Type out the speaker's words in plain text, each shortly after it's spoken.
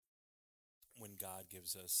God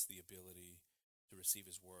gives us the ability to receive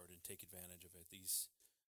His word and take advantage of it. These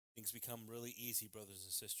things become really easy, brothers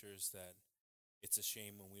and sisters, that it's a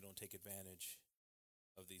shame when we don't take advantage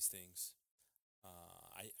of these things.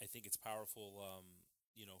 I think it's powerful,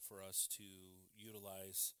 for us to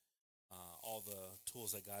utilize all the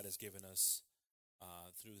tools that God has given us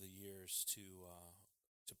through the years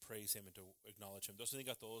to praise Him and to acknowledge Him. Dios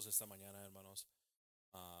bendiga a todos esta mañana, hermanos.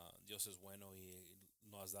 Dios es bueno y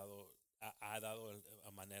nos ha dado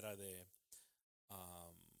la manera de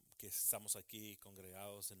que estamos aquí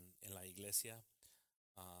congregados en la iglesia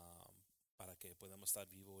para que podamos estar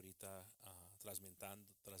vivos ahorita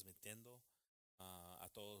transmitiendo a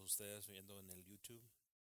todos ustedes viendo en el YouTube.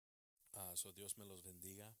 So Dios me los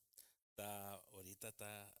bendiga. Ahorita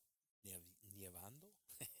está nevando.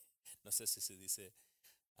 No sé si se dice,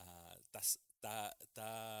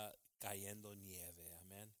 está cayendo nieve,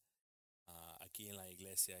 amén. Aquí en la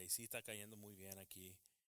iglesia. Y sí está cayendo muy bien aquí.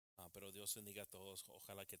 Pero Dios bendiga a todos.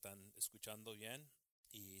 Ojalá que están escuchando bien.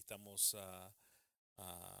 Y estamos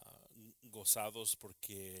gozados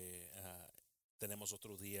porque tenemos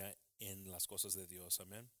otro día en las cosas de Dios,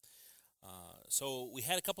 amén. So we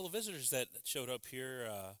had a couple of visitors that showed up here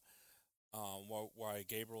while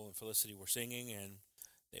Gabriel and Felicity were singing, and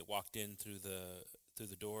they walked in through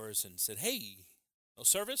the doors and said, "Hey, no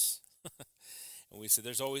service?" And we said,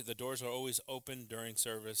 the doors are always open during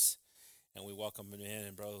service, and we welcomed them in.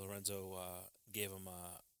 And Brother Lorenzo gave them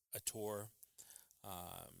a tour,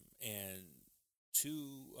 and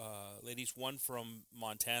two ladies, one from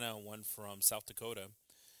Montana, and one from South Dakota.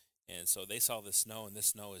 And so they saw the snow, and this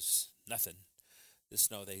snow is nothing. This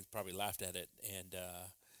snow, they probably laughed at it,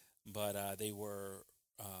 but they were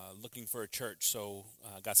looking for a church, so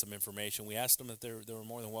got some information. We asked them if they were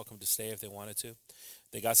more than welcome to stay if they wanted to.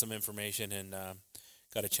 They got some information and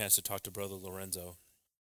got a chance to talk to Brother Lorenzo.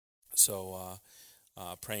 So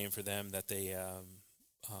praying for them that they,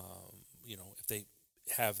 if they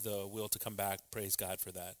have the will to come back, praise God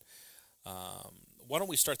for that. Why don't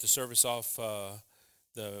we start the service off,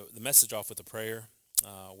 the message off with a prayer,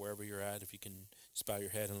 wherever you're at. If you can just bow your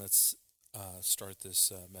head and let's start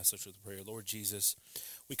this message with a prayer. Lord Jesus,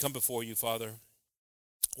 we come before you, Father.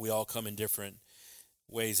 We all come in different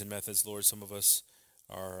ways and methods, Lord. Some of us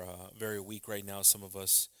are very weak right now. Some of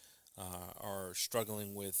us are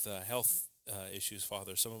struggling with health issues,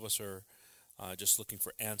 Father. Some of us are just looking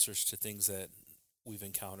for answers to things that we've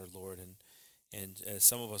encountered, Lord. And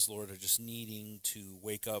some of us, Lord, are just needing to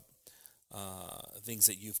wake up things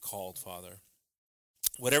that you've called, Father.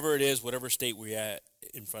 Whatever it is, whatever state we're at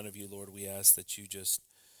in front of you, Lord, we ask that you just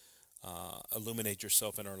illuminate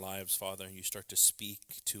yourself in our lives, Father, and you start to speak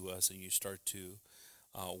to us and you start to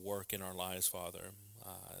work in our lives, Father,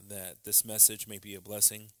 that this message may be a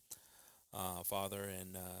blessing, Father,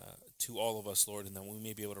 and to all of us, Lord, and that we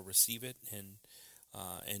may be able to receive it and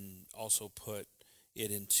also put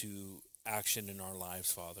it into action in our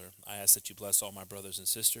lives, Father. I ask that you bless all my brothers and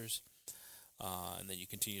sisters, and that you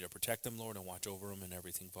continue to protect them, Lord, and watch over them and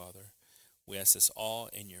everything, Father. We ask this all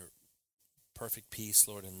in your perfect peace,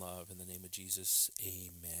 Lord, and love. In the name of Jesus,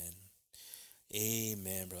 amen.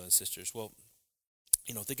 Amen, brothers and sisters. Well,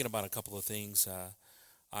 thinking about a couple of things,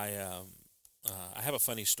 I have a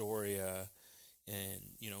funny story, and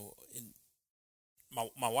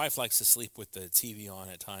my wife likes to sleep with the TV on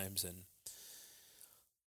at times, and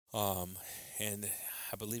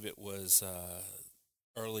I believe it was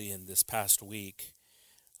early in this past week,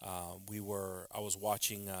 we were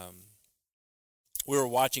watching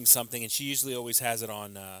something, and she usually always has it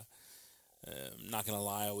on. Not gonna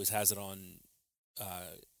lie, always has it on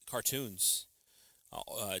cartoons,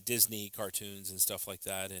 Disney cartoons and stuff like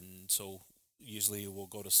that. And so usually we'll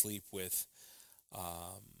go to sleep with,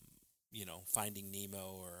 Finding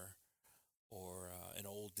Nemo or an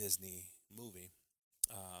old Disney movie,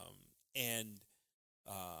 and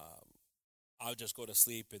I'll just go to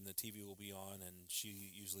sleep and the TV will be on, and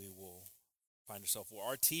she usually will find herself. Well,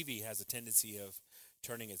 our TV has a tendency of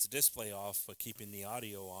turning its display off but keeping the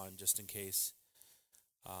audio on just in case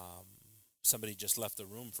somebody just left the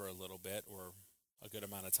room for a little bit or a good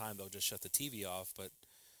amount of time. They'll just shut the TV off, but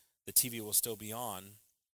the TV will still be on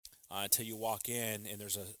until you walk in, and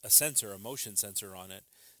there's a motion sensor on it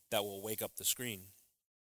that will wake up the screen,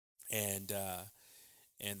 and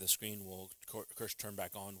the screen will, of course, turn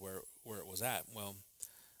back on where it was at. Well,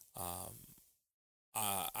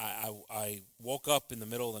 I woke up in the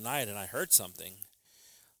middle of the night and I heard something,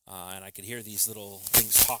 and I could hear these little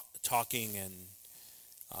things talking, and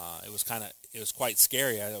it was quite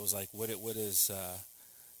scary. I was like, what is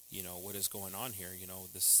going on here?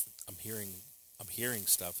 I'm hearing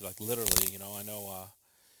stuff, like literally. I know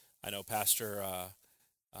I know Pastor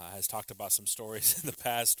has talked about some stories in the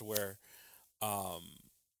past where um,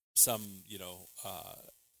 some,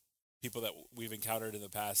 people that we've encountered in the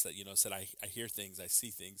past that, said, I hear things, I see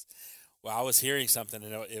things. Well, I was hearing something,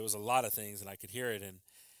 and it was a lot of things, and I could hear it,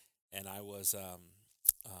 and um,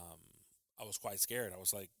 I was quite scared. I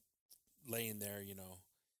was like laying there,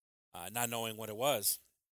 not knowing what it was.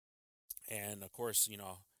 And of course,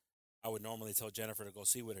 I would normally tell Jennifer to go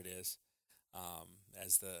see what it is, um,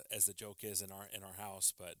 as the joke is in our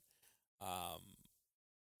house. But um,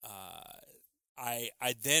 uh,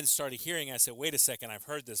 I then started hearing. I said, "Wait a second, I've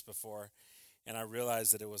heard this before," and I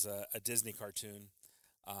realized that it was a Disney cartoon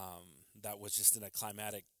that was just in a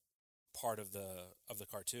climatic part of the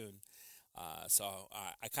cartoon. So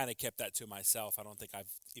I kind of kept that to myself. I don't think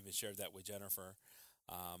I've even shared that with Jennifer,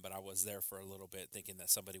 but I was there for a little bit, thinking that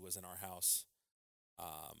somebody was in our house,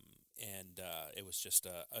 um, and it was just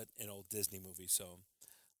an old Disney movie. So,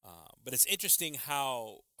 but it's interesting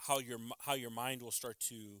how your mind will start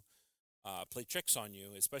to play tricks on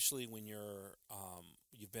you, especially when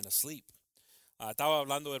you've been asleep. Estaba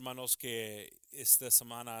hablando, hermanos, que esta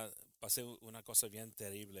semana pasé una cosa bien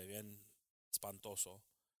terrible, bien espantoso.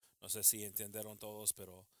 No sé si entendieron todos,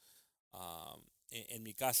 pero en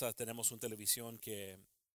mi casa tenemos una televisión que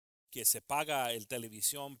se paga el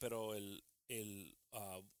televisión, pero el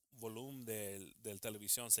volumen del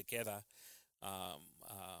televisión se queda, um,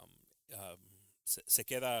 um, se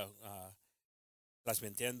queda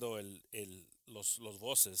transmitiendo los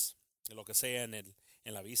voces, lo que sea en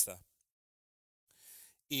la vista.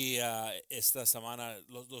 Y esta semana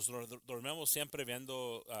los dormimos siempre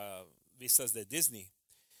viendo vistas de Disney.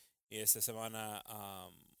 Y esta semana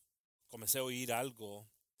comencé a oír algo.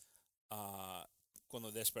 ah,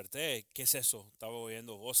 Cuando desperté, ¿qué es eso? Estaba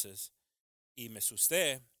oyendo voces y me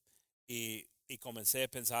asusté y comencé a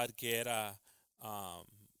pensar que era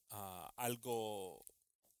algo,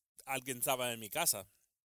 alguien estaba en mi casa.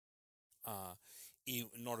 Ah, y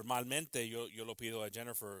normalmente yo lo pido a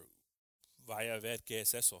Jennifer, vaya a ver qué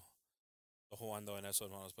es eso. Estoy jugando en eso,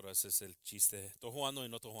 hermanos, pero ese es el chiste. Estoy jugando y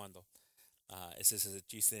no estoy jugando. Ese es el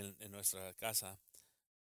chiste en nuestra casa.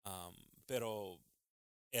 Um, pero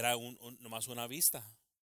era nomás una vista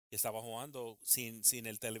que estaba jugando sin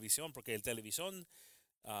el televisión, porque el televisión,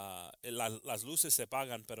 las luces se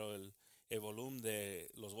apagan, pero el volumen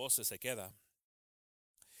de los voces se queda.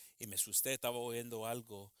 Y me asusté, estaba oyendo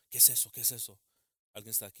algo. ¿Qué es eso? ¿Qué es eso?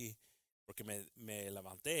 Alguien está aquí. Porque me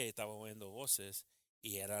levanté, estaba oyendo voces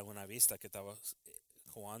y era una vista que estaba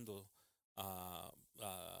jugando. ah,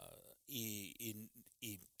 ah, y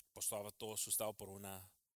pues estaba todo asustado por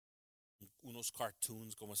unos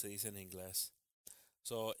cartoons, como se dice en inglés.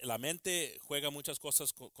 So, la mente juega muchas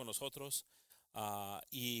cosas con nosotros,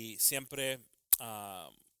 y siempre,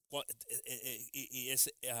 uh, y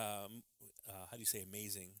es, how do you say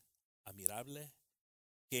amazing? Admirable.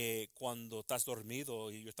 Que cuando estás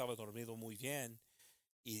dormido, y yo estaba dormido muy bien,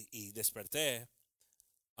 y desperté,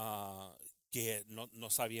 uh, que no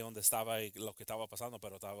sabía dónde estaba y lo que estaba pasando,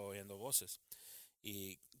 pero estaba oyendo voces.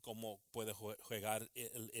 Y cómo puede jugar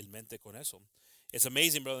el mente con eso. It's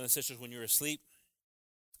amazing, brothers and sisters, when you're asleep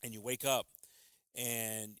and you wake up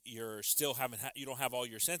and you're still you don't have all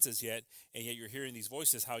your senses yet, and yet you're hearing these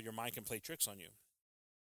voices, how your mind can play tricks on you.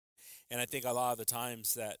 And I think a lot of the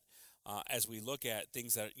times that as we look at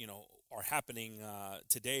things that are happening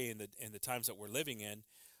today in the times that we're living in,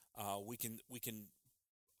 we can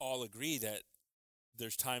all agree that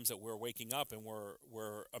there's times that we're waking up and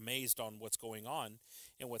we're amazed on what's going on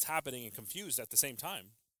and what's happening and confused at the same time.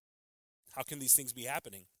 How can these things be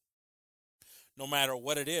happening? No matter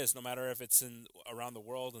what it is, no matter if it's around the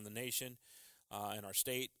world, in the nation, in our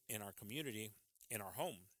state, in our community, in our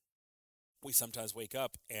home, we sometimes wake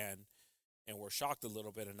up and we're shocked a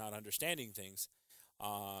little bit and not understanding things.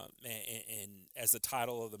 And as the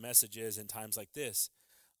title of the message is, in times like this,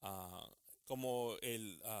 como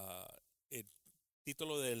el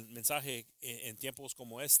título del mensaje, en tiempos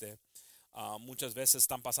como este, muchas veces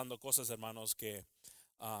están pasando cosas, hermanos, que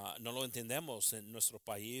no lo entendemos en nuestro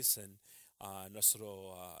país, en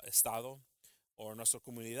nuestro estado o nuestra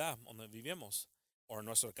comunidad donde vivimos, o en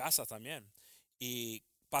nuestra casa también. Y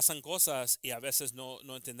pasan cosas y a veces no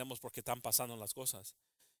entendemos por qué están pasando las cosas.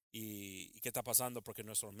 Y qué está pasando, porque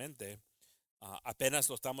nuestra mente apenas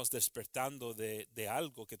lo estamos despertando de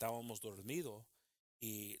algo que estábamos dormidos,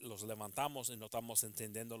 y los levantamos y no estamos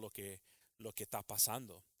entendiendo lo que está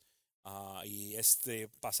pasando. Y este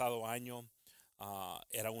pasado año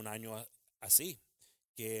era un año así,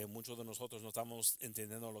 que muchos de nosotros no estamos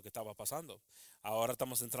entendiendo lo que estaba pasando. Ahora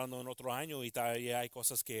estamos entrando en otro año y todavía hay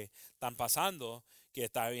cosas que están pasando que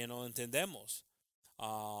todavía no entendemos.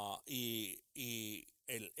 y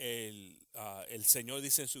el Señor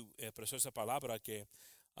dice en su preciosa palabra que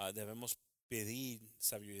debemos pedir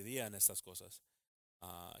sabiduría en estas cosas.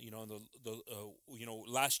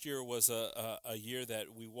 Last year was a year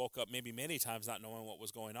that we woke up maybe many times not knowing what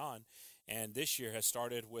was going on, and this year has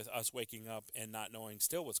started with us waking up and not knowing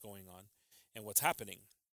still what's going on and what's happening.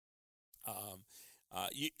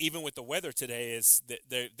 Even with the weather today,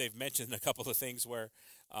 they've mentioned a couple of things where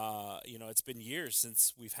it's been years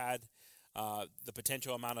since we've had the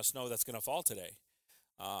potential amount of snow that's going to fall today.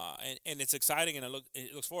 And it's exciting, and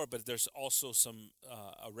it looks forward, but there's also some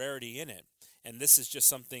a rarity in it. And this is just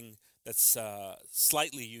something that's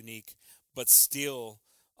slightly unique, but still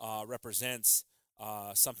represents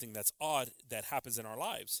something that's odd that happens in our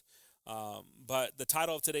lives. But the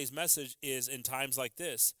title of today's message is "In Times Like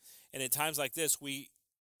This," and in times like this,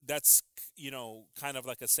 that's kind of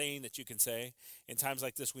like a saying that you can say. In times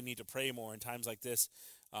like this, we need to pray more. In times like this,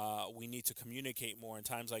 we need to communicate more. In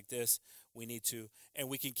times like this, we need to, and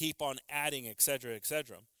we can keep on adding, etc.,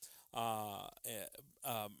 etc.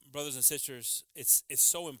 Brothers and sisters, it's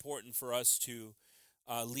so important for us to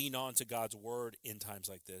lean on to God's word in times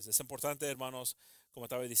like this. Es importante, hermanos, como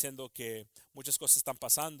estaba diciendo, que muchas cosas están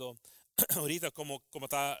pasando ahorita, como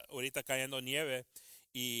está ahorita cayendo nieve.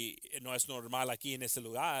 Y no es normal aquí en este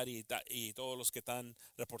lugar, y todos los que están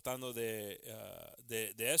reportando de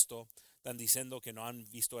esto están diciendo que no han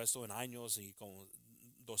visto esto en años, y como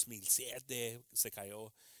 2007 se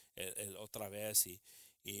cayó otra vez, y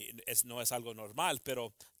no es algo normal,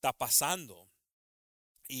 pero está pasando.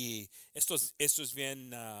 Y esto es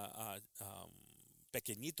bien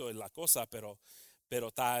pequeñito en la cosa, pero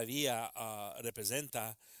todavía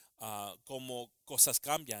representa cómo cosas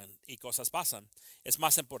cambian y cosas pasan. Es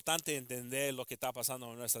más importante entender lo que está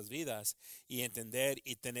pasando en nuestras vidas y entender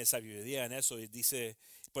y tener sabiduría en eso. Y dice,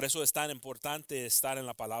 por eso es tan importante estar en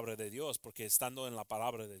la palabra de Dios, porque estando en la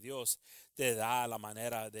palabra de Dios te da la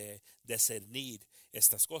manera de discernir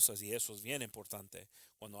estas cosas, y eso es bien importante.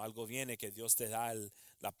 Cuando algo viene, que Dios te da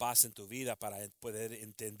la paz en tu vida para poder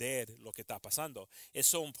entender lo que está pasando. It's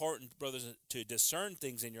so important, brothers, to discern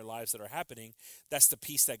things in your lives that are happening. That's the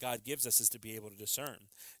peace that God gives us, is to be able to discern.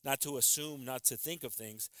 Not to assume, not to think of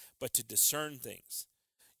things, but to discern things.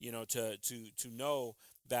 To know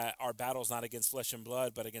that our battle is not against flesh and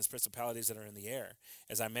blood, but against principalities that are in the air.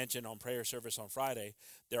 As I mentioned on prayer service on Friday,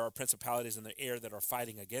 there are principalities in the air that are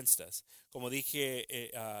fighting against us. Como dije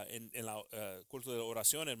en la culto de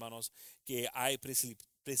oración, hermanos, que hay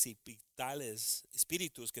principales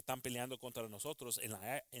espíritus que están peleando contra nosotros en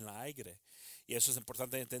la aire. Y eso es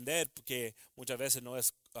importante entender, porque muchas veces no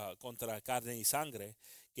es contra carne y sangre,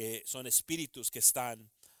 que son espíritus que están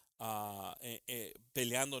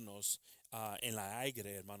peleándonos en la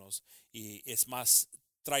aire, hermanos. Y es más,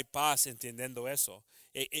 trae paz entendiendo eso.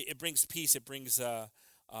 It brings peace. It brings a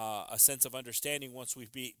sense of understanding once we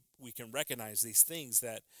can recognize these things,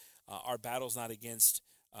 that our battle's not against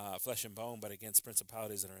flesh and bone, but against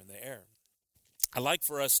principalities that are in the air. I'd like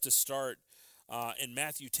for us to start in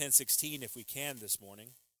Matthew 10:16, if we can, this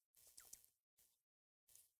morning.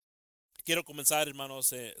 Quiero comenzar,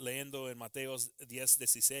 hermanos, leyendo en Mateo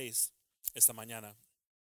 10:16 esta mañana.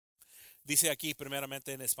 Dice aquí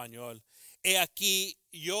primeramente en español: He aquí,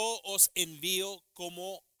 yo os envío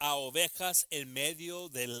como a ovejas en medio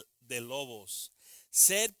de lobos.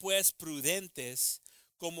 Sed pues prudentes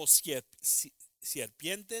como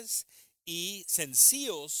serpientes y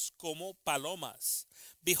sencillos como palomas.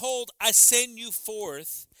 Behold, I send you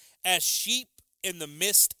forth as sheep in the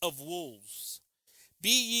midst of wolves.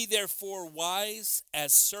 Be ye therefore wise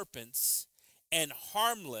as serpents and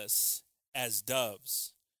harmless as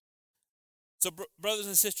doves. So, brothers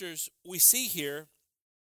and sisters, we see here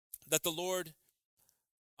that the Lord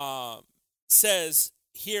says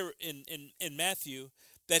here in Matthew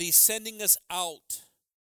that he's sending us out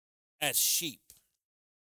as sheep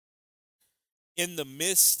in the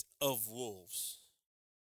midst of wolves.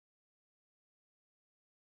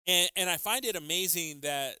 And I find it amazing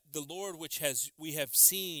that the Lord, we have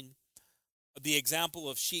seen the example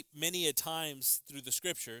of sheep many a times through the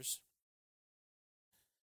scriptures,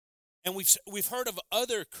 and we've heard of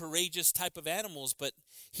other courageous type of animals, but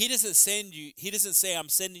he doesn't say, I'm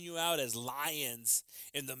sending you out as lions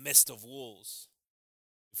in the midst of wolves.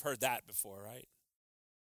 You've heard that before, right?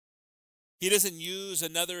 He doesn't use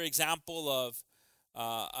another example of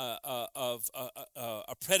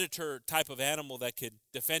a predator type of animal that could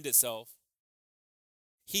defend itself.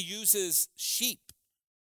 He uses sheep.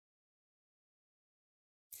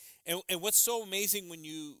 And what's so amazing when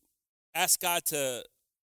you ask God to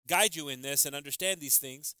guide you in this and understand these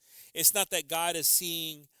things, it's not that God is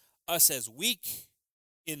seeing us as weak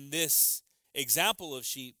in this example of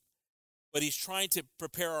sheep, but he's trying to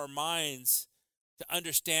prepare our minds to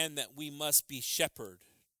understand that we must be shepherded.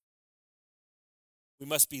 We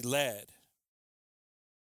must be led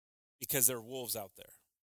because there are wolves out there.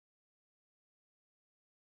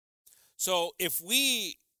 So if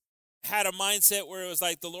we had a mindset where it was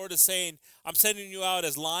like the Lord is saying, I'm sending you out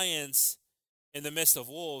as lions in the midst of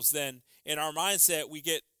wolves, then in our mindset we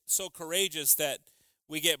get so courageous that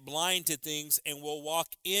we get blind to things and we'll walk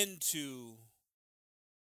into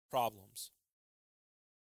problems.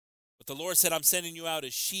 But the Lord said, I'm sending you out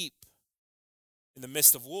as sheep in the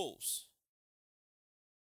midst of wolves.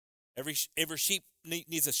 Every sheep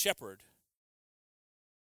needs a shepherd,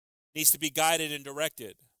 needs to be guided and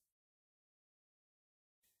directed.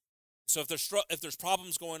 So if there's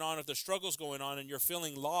problems going on, if there's struggles going on, and you're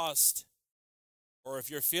feeling lost, or if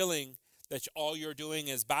you're feeling that all you're doing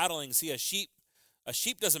is battling, see, a sheep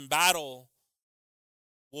doesn't battle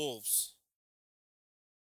wolves.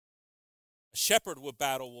 A shepherd would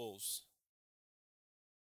battle wolves,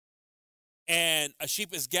 and a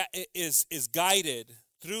sheep is guided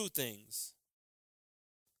through things.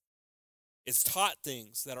 It's taught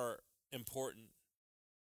things that are important.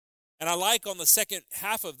 And I like on the second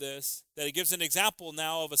half of this that it gives an example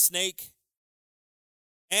now of a snake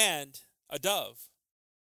and a dove.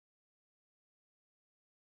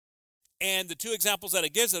 And the two examples that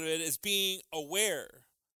it gives of it is being aware.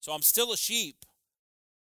 So I'm still a sheep,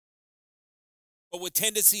 but with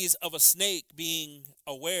tendencies of a snake, being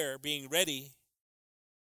aware, being ready,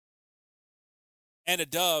 and a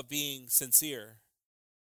dove being sincere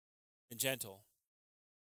and gentle.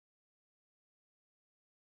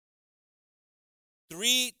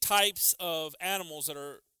 Three types of animals that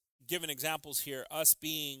are given examples here, us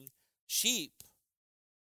being sheep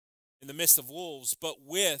in the midst of wolves, but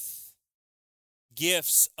with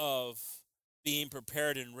gifts of being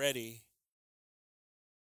prepared and ready,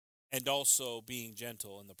 and also being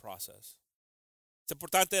gentle in the process. Es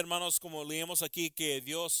importante, hermanos, como leemos aquí, que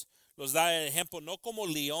Dios los da el ejemplo no como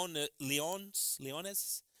leones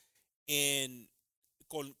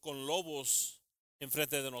con lobos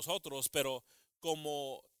enfrente de nosotros, pero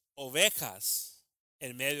como ovejas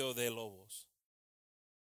en medio de lobos.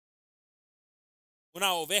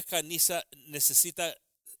 Una oveja necesita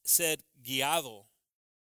ser guiado.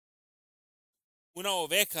 Una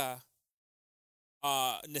oveja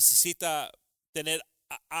necesita tener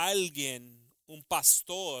a alguien, un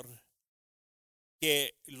pastor,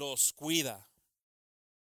 que los cuida.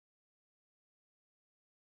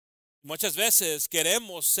 Muchas veces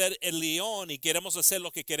queremos ser el león y queremos hacer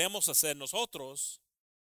lo que queremos hacer nosotros,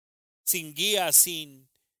 sin guía, sin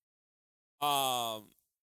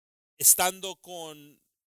estando con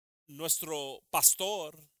nuestro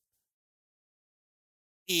pastor,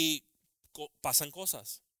 y pasan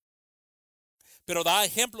cosas. Pero da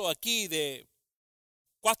ejemplo aquí de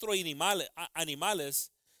 4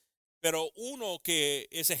 animales, pero uno que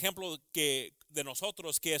es ejemplo de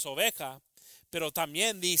nosotros, que es oveja, pero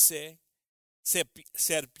también dice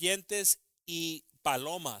serpientes y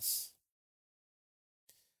palomas.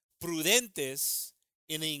 Prudentes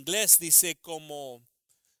en inglés dice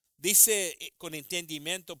con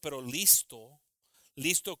entendimiento, pero listo.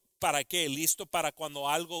 ¿Listo para qué? Listo para cuando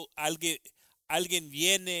alguien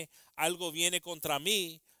viene, algo viene contra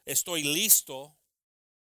mí, estoy listo.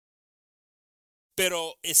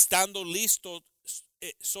 Pero estando listo,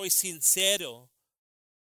 soy sincero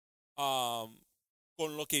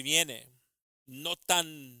con lo que viene. No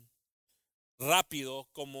tan rápido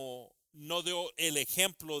como no dio el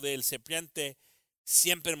ejemplo del serpiente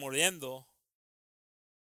siempre mordiendo,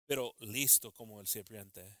 pero listo como el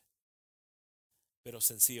serpiente, pero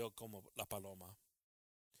sencillo como la paloma.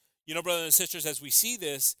 You know, brothers and sisters, as we see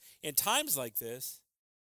this, in times like this,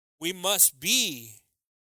 we must be,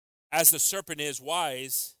 as the serpent is,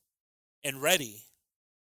 wise and ready.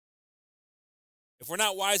 If we're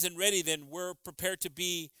not wise and ready, then we're prepared to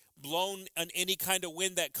be blown on any kind of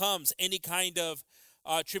wind that comes, any kind of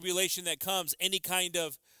tribulation that comes, any kind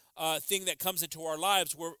of thing that comes into our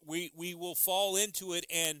lives, where we will fall into it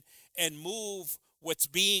and move what's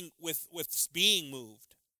being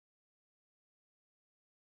moved.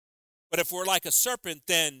 But if we're like a serpent,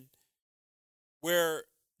 then we're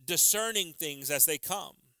discerning things as they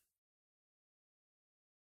come,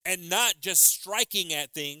 and not just striking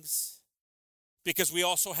at things, because we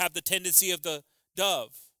also have the tendency of the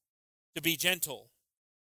dove to be gentle.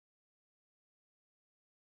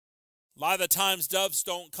 A lot of the times doves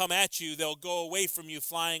don't come at you, they'll go away from you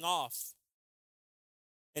flying off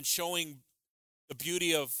and showing the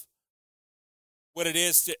beauty of what it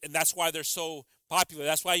is and that's why they're so popular.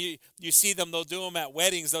 That's why you see them. They'll do them at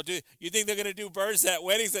weddings. You think they're going to do birds at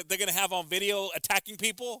weddings that they're going to have on video attacking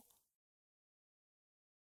people?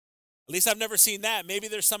 At least I've never seen that. Maybe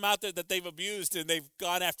there's some out there that they've abused and they've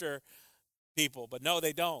gone after people, but no,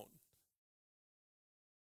 they don't.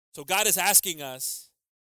 So God is asking us,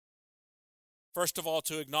 first of all,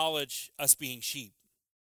 to acknowledge us being sheep.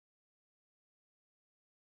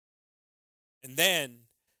 And then,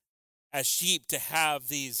 as sheep, to have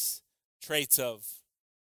these traits of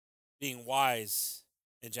being wise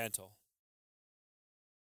and gentle.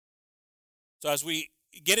 So as we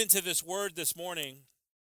get into this word this morning,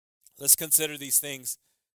 let's consider these things.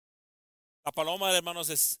 La paloma,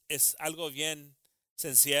 hermanos, es algo bien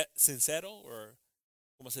sincero, or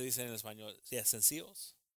 ¿cómo se dice en español? Yeah,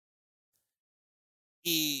 sencillos.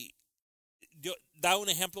 Y da un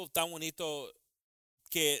ejemplo tan bonito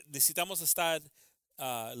que necesitamos estar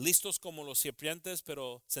listos como los serpientes,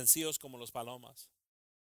 pero sencillos como los palomas.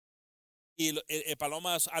 Y el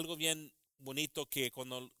paloma es algo bien bonito que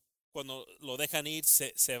cuando lo dejan ir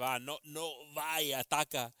se va, no va y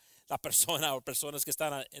ataca la persona o personas que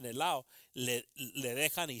están en el lado, le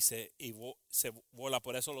dejan y se vuela.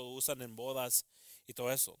 Por eso lo usan en bodas y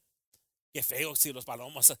todo eso. Qué feo si los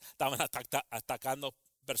palomas estaban atacando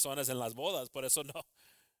personas en las bodas, por eso no.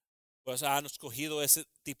 Pues han escogido ese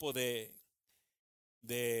tipo de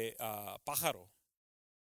pájaro.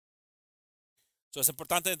 Entonces es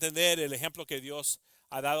importante entender el ejemplo que Dios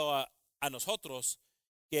ha dado a nosotros,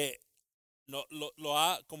 que lo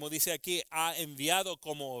ha, como dice aquí, ha enviado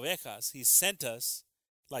como ovejas. He sent us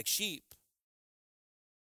like sheep,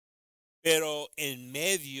 pero en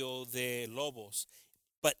medio de lobos,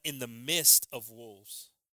 but in the midst of wolves.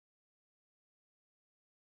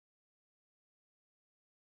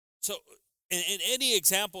 So in any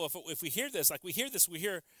example, if we hear this, we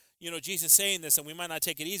hear, Jesus saying this, and we might not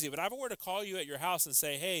take it easy, but if I were to call you at your house and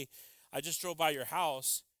say, hey, I just drove by your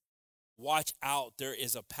house, watch out, there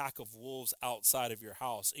is a pack of wolves outside of your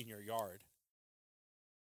house in your yard.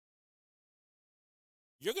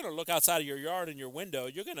 You're going to look outside of your yard in your window.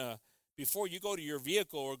 You're going to, before you go to your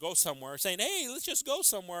vehicle or go somewhere, saying, hey, let's just go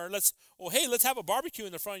somewhere. Let's have a barbecue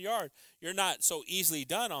in the front yard. You're not so easily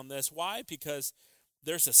done on this. Why? Because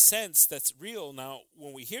there's a sense that's real. Now,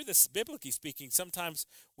 when we hear this biblically speaking, sometimes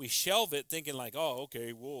we shelve it thinking like, oh,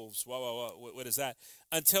 okay, wolves, what is that?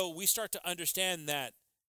 Until we start to understand that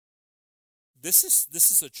this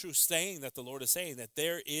is a true saying that the Lord is saying, that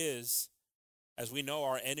there is, as we know,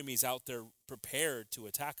 our enemies out there prepared to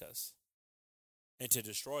attack us and to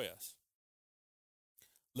destroy us.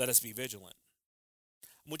 Let us be vigilant.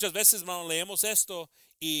 Muchas veces, hermano, leemos esto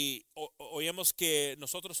y oímos que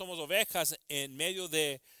nosotros somos ovejas en medio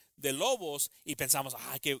de lobos y pensamos,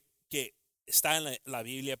 que está en la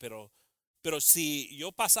Biblia, pero si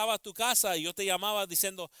yo pasaba a tu casa y yo te llamaba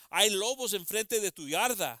diciendo, hay lobos enfrente de tu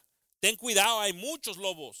yarda, ten cuidado, hay muchos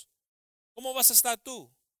lobos, ¿cómo vas a estar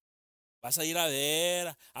tú? Vas a ir a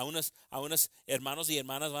ver a unos hermanos y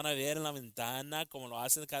hermanas, van a ver en la ventana como lo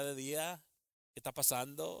hacen cada día, ¿qué está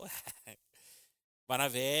pasando? Van a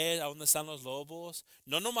ver a dónde están los lobos.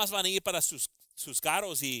 No nomás van a ir para sus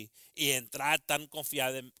carros y entrar tan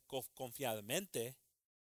confiadamente,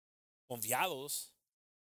 confiados.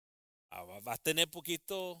 Va a tener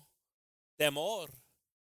poquito temor.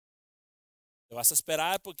 Te vas a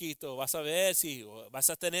esperar poquito. Vas a ver si vas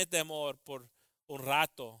a tener temor por un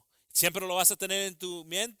rato. Siempre lo vas a tener en tu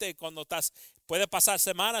mente cuando estás. Puede pasar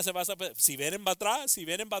semanas, si vienen para atrás,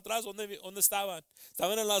 ¿dónde estaban?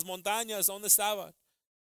 Estaban en las montañas, ¿dónde estaban?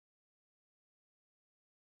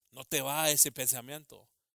 No te va ese pensamiento.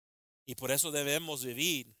 Y por eso debemos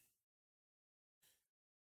vivir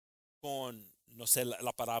con, no sé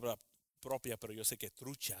la palabra propia, pero yo sé que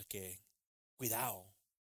trucha, que cuidado,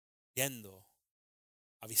 viendo,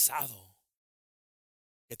 avisado.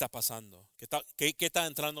 ¿Qué está pasando? ¿Qué está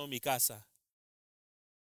entrando en mi casa?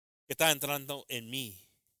 ¿Qué está entrando en mí?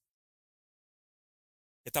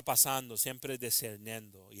 ¿Qué está pasando? Siempre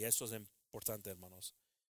discerniendo. Y eso es importante, hermanos.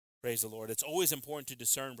 Praise the Lord. It's always important to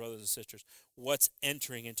discern, brothers and sisters, what's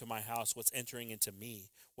entering into my house, what's entering into me,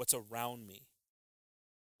 what's around me.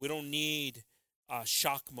 We don't need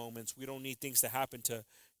shock moments. We don't need things to happen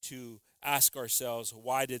to ask ourselves,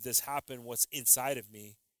 why did this happen? What's inside of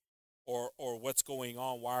me? Or what's going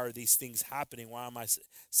on? Why are these things happening? Why am I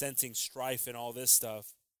sensing strife and all this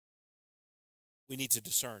stuff? We need to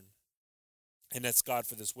discern. And that's God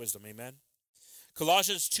for this wisdom. Amen.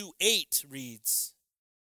 Colossians 2:8 reads,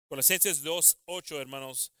 Colosenses 2:8,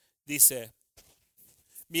 hermanos, dice,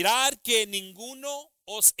 mirad que ninguno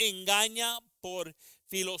os engaña por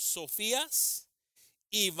filosofías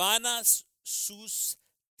y vanas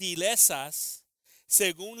sutilezas,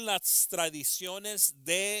 según las tradiciones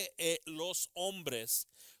de los hombres,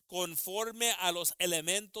 conforme a los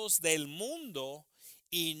elementos del mundo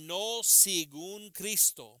y no según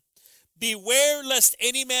Cristo. Beware lest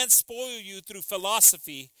any man spoil you through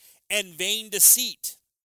philosophy and vain deceit,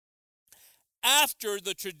 after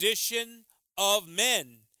the tradition of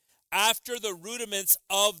men, after the rudiments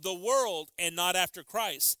of the world, and not after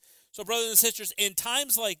Christ. So, brothers and sisters, in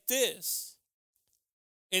times like this,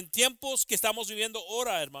 en tiempos que estamos viviendo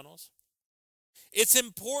ahora, hermanos, it's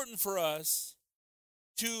important for us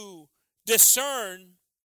to discern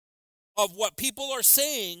of what people are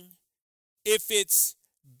saying, if it's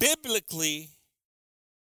biblically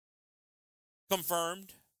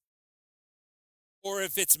confirmed or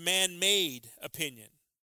if it's man-made opinion.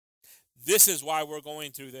 This is why we're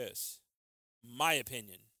going through this, my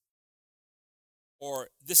opinion. Or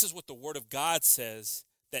this is what the Word of God says,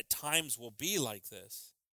 that times will be like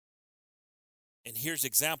this. And here's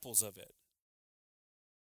examples of it.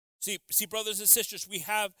 See, brothers and sisters, we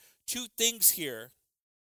have two things here.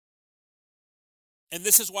 And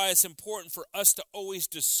this is why it's important for us to always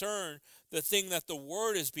discern the thing that the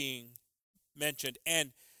Word is being mentioned,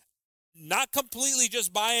 and not completely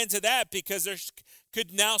just buy into that, because there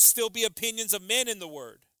could now still be opinions of men in the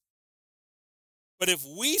Word. But if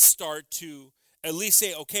we start to at least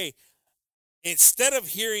say, okay, instead of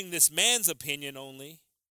hearing this man's opinion only,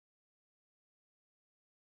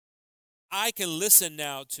 I can listen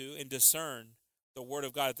now to and discern the Word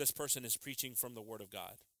of God, if this person is preaching from the Word of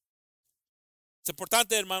God. Es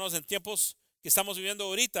importante, hermanos, en tiempos que estamos viviendo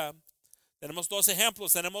ahorita, tenemos dos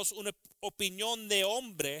ejemplos. Tenemos una opinión de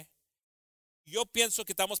hombre. Yo pienso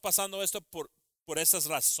que estamos pasando esto por esas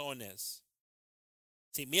razones.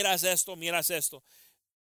 Si miras esto, miras esto.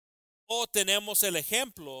 O tenemos el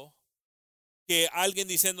ejemplo que alguien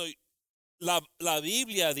diciendo, la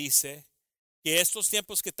Biblia dice que estos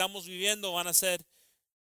tiempos que estamos viviendo van a ser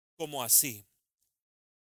como así.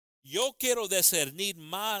 Yo quiero discernir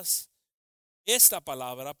más esta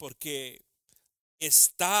palabra porque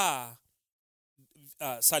está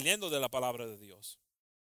saliendo de la palabra de Dios.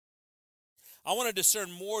 I want to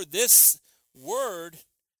discern more this word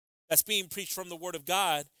that's being preached from the Word of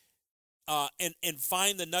God, and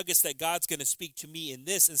find the nuggets that God's going to speak to me in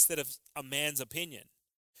this instead of a man's opinion.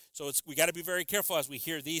 So we got to be very careful as we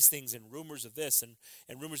hear these things and rumors of this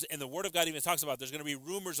and rumors. And the Word of God even talks about there's going to be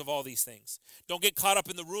rumors of all these things. Don't get caught up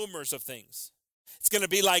in the rumors of things. It's going to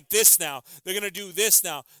be like this now. They're going to do this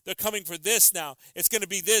now. They're coming for this now. It's going to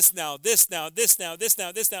be this now, this now, this now, this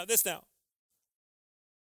now, this now, this now.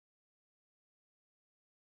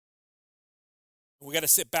 We got to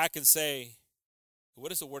sit back and say, what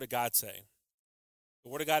does the Word of God say? The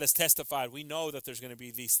Word of God has testified. We know that there's going to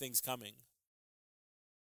be these things coming.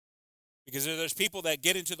 Because there's people that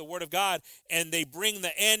get into the Word of God and they bring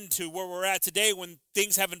the end to where we're at today when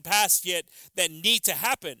things haven't passed yet that need to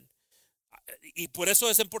happen. Y por eso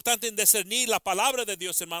es importante discernir la palabra de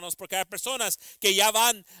Dios, hermanos, porque hay personas que ya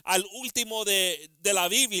van al último de la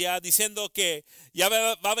Biblia diciendo que ya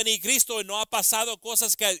va a venir Cristo y no ha pasado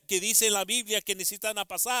cosas que dice en la Biblia que necesitan a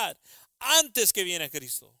pasar antes que viene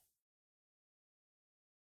Cristo.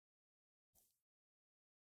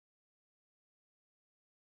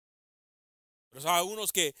 Pero hay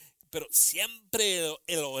unos que, pero siempre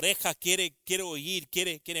el oreja quiere oír,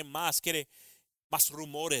 quiere más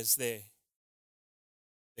rumores de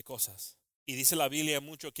cosas. Y dice la Biblia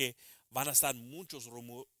mucho que van a estar muchos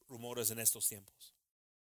rumores en estos tiempos.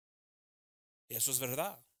 Y eso es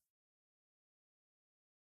verdad.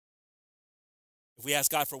 If we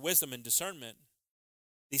ask God for wisdom and discernment,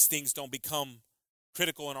 these things don't become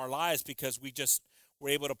critical in our lives because we're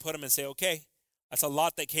able to put them and say, okay, that's a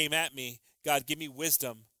lot that came at me. God, give me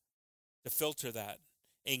wisdom to filter that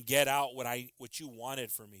and get out what you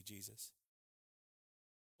wanted for me, Jesus.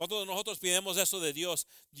 Cuando nosotros pidemos eso de Dios,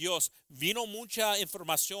 Dios, vino mucha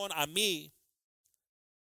información a mí,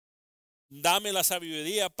 dame la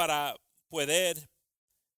sabiduría para poder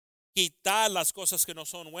quitar las cosas que no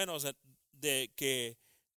son buenas, de que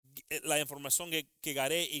la información que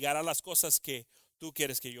garé y ganar las cosas que tú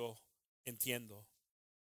quieres que yo entiendo.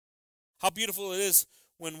 How beautiful it is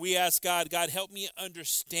when we ask God, God, help me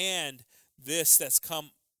understand this that's come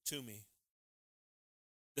to me.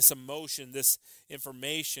 This emotion, this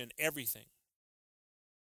information, everything.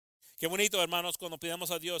 Qué bonito, hermanos, cuando pidamos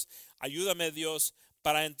a Dios, ayúdame, Dios,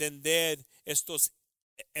 para entender estos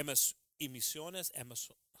emotions, I don't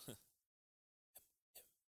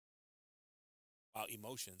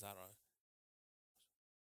know.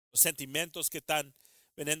 Los sentimientos que están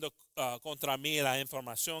viniendo contra mí, la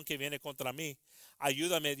información que viene contra mí.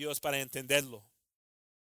 Ayúdame, Dios, para entenderlo.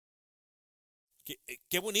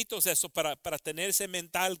 Qué bonito es eso para tener ese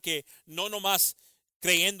mental que no nomás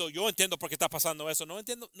creyendo, yo entiendo por qué está pasando eso. No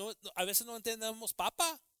entiendo, a veces no entendemos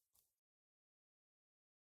papa.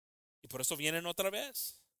 Y por eso vienen otra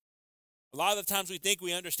vez. A lot of the times we think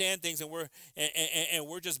we understand things and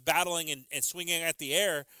we're just battling and swinging at the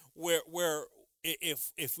air. Where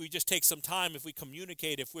if we just take some time, if we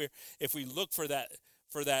communicate, if we look for that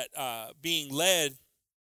being led,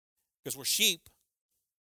 because we're sheep,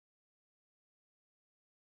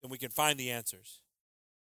 then we can find the answers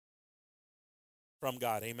from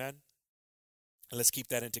God. Amen. And let's keep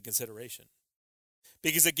that into consideration.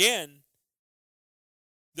 Because again,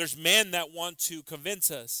 there's men that want to convince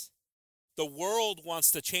us. The world wants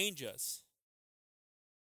to change us.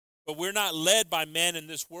 But we're not led by men in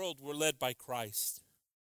this world. We're led by Christ.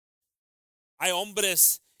 Hay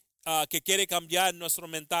hombres que quieren cambiar nuestro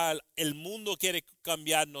mental. El mundo quiere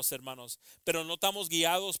cambiarnos, hermanos. Pero no estamos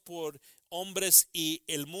guiados por hombres y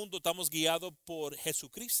el mundo. Estamos guiados por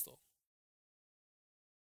Jesucristo.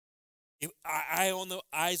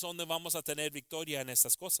 Ahí es donde vamos a tener victoria en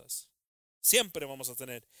estas cosas. Siempre vamos a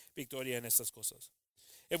tener victoria en estas cosas.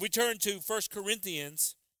 If we turn to 1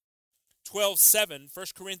 Corinthians 12:7,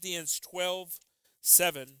 1 Corinthians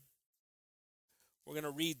 12:7, we're going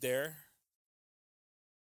to read there.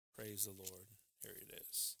 Praise the Lord. Here it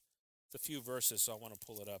is. It's a few verses, so I want to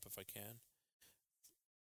pull it up if I can.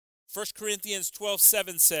 1 Corinthians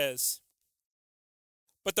 12:7 says,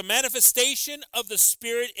 "But the manifestation of the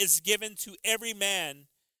Spirit is given to every man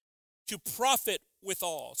to profit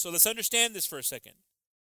withal." So let's understand this for a second.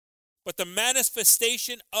 But the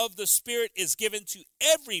manifestation of the Spirit is given to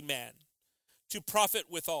every man to profit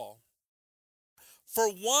withal. For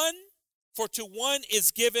to one is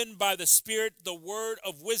given by the Spirit the word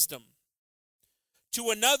of wisdom, to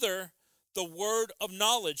another the word of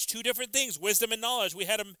knowledge. Two different things, wisdom and knowledge. We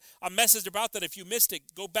had a message about that. If you missed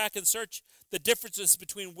it, go back and search the differences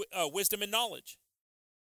between wisdom and knowledge.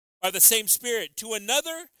 By the same Spirit. To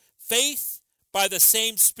another, faith by the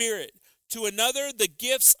same Spirit. To another, the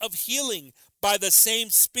gifts of healing by the same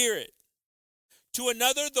Spirit. To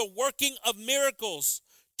another, the working of miracles.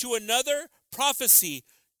 To another, prophecy.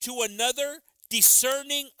 To another,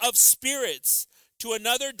 discerning of spirits. To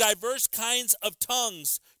another, diverse kinds of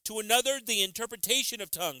tongues. To another, the interpretation of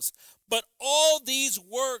tongues. But all these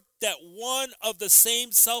work that one of the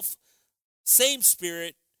same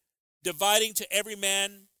Spirit, dividing to every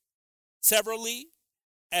man severally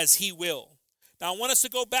as he will. Now I want us to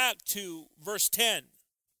go back to verse 10.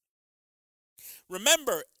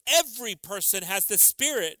 Remember, every person has the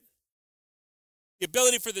Spirit, the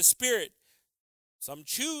ability for the Spirit. Some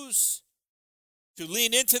choose to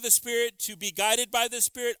lean into the Spirit, to be guided by the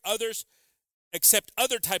Spirit. Others accept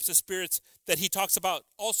other types of spirits that he talks about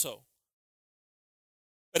also.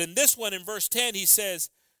 But in this one, in verse 10, he says,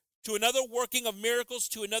 to another working of miracles,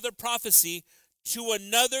 to another prophecy, to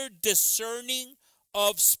another discerning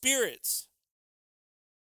of spirits.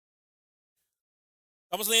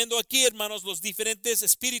 Estamos leyendo aquí, hermanos, los diferentes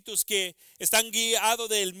espíritus que están guiados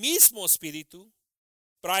del mismo espíritu,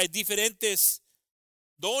 pero hay diferentes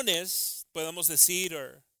dones, podemos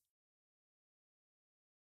decir.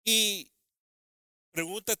 Y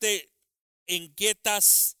pregúntate en qué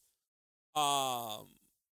estás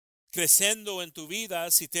creciendo en tu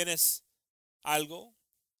vida, si tienes algo.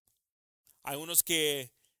 Hay unos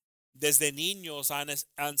que desde niños han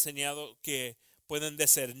enseñado que pueden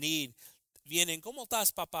discernir. Vienen, ¿cómo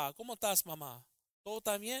estás, papá? ¿Cómo estás, mamá? ¿Todo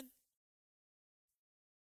está bien?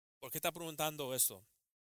 ¿Por qué está preguntando eso?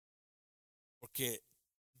 Porque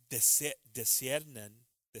disciernen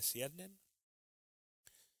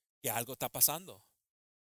que algo está pasando.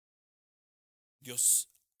 Dios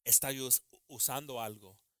está usando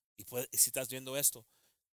algo. Y si estás viendo esto,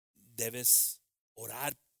 debes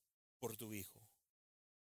orar por tu hijo.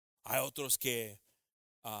 Hay otros que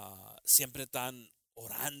siempre están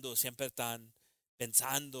orando, siempre están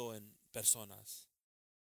pensando en personas.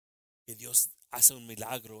 Que Dios hace un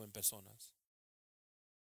milagro en personas.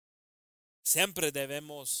 Siempre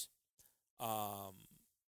debemos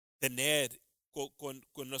tener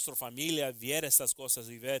con nuestra familia, ver estas cosas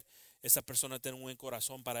y ver esa persona tener un buen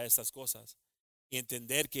corazón para estas cosas. Y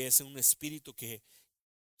entender que es un espíritu que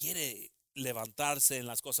quiere levantarse en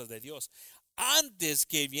las cosas de Dios. Antes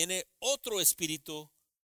que viene otro espíritu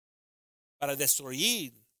para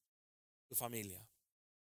destruir tu familia.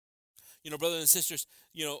 You know, brothers and sisters,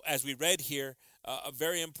 you know, as we read here,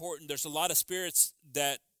 very important, there's a lot of spirits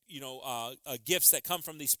that, you know, gifts that come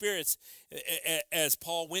from these spirits, as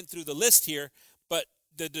Paul went through the list here. But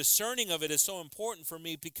the discerning of it is so important for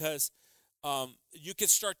me because you can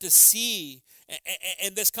start to see,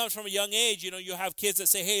 and this comes from a young age. You have kids that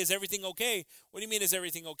say, "Hey, is everything okay?" What do you mean, is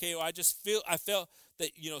everything okay? Well, I felt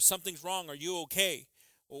that something's wrong. Are you okay?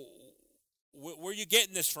 Well, where are you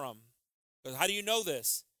getting this from? How do you know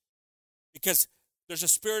this? Because there's a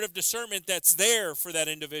spirit of discernment that's there for that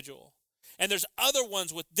individual, and there's other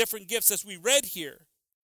ones with different gifts, as we read here.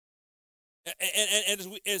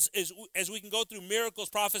 And as we can go through miracles,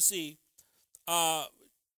 prophecy,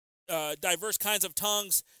 diverse kinds of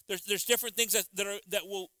tongues. There's different things that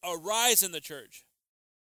will arise in the church,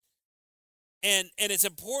 and it's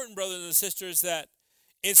important, brothers and sisters, that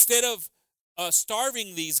instead of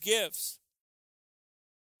starving these gifts,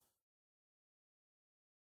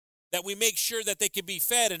 that we make sure that they can be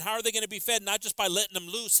fed. And how are they going to be fed? Not just by letting them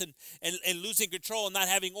loose and losing control and not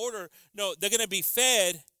having order. No, they're going to be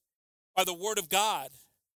fed by the Word of God,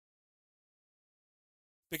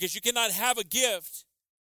 because you cannot have a gift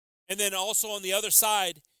and then also on the other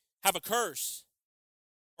side have a curse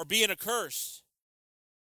or be in a curse.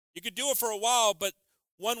 You could do it for a while, but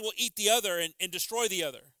one will eat the other and destroy the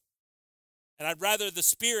other. And I'd rather the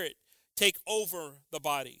Spirit take over the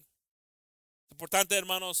body. Es importante,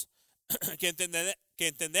 hermanos, que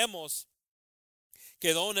entendemos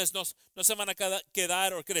que dones no se van a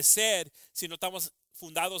quedar o crecer si no estamos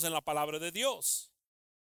fundados en la palabra de Dios.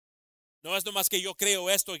 No es nomás que yo creo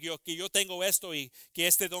esto, que yo tengo esto y que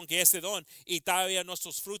este don, y todavía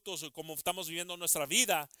nuestros frutos, como estamos viviendo nuestra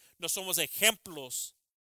vida, no somos ejemplos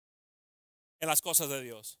en las cosas de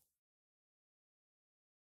Dios.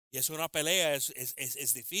 Y es una pelea,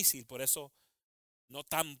 es difícil, por eso no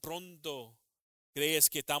tan pronto crees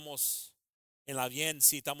que estamos en la bien,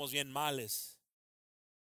 si estamos bien males.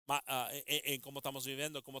 En cómo estamos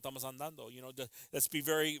viviendo, cómo estamos andando. Let's be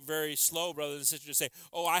very, very slow, brothers and sisters, to say,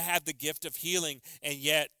 "Oh, I have the gift of healing, and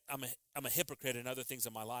yet I'm a hypocrite in other things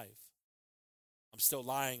in my life. I'm still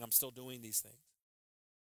lying. I'm still doing these things.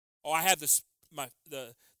 Oh, I have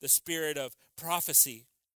the spirit of prophecy,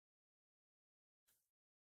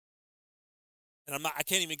 and I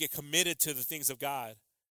can't even get committed to the things of God,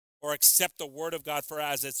 or accept the Word of God for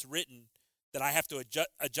as it's written. That I have to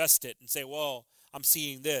adjust it and say, well, I'm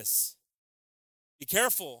seeing this." Be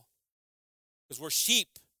careful, because we're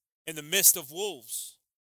sheep in the midst of wolves.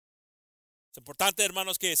 Es importante,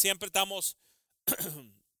 hermanos, que siempre estamos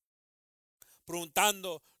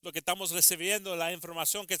preguntando lo que estamos recibiendo, la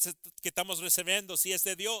información que estamos recibiendo, si es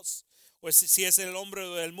de Dios o si es el hombre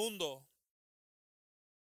del mundo.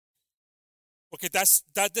 Porque estás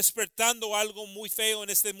despertando algo muy feo en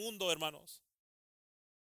este mundo, hermanos.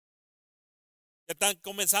 Están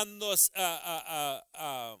comenzando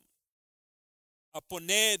a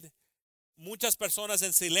poner muchas personas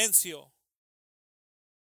en silencio.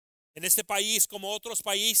 En este país, como otros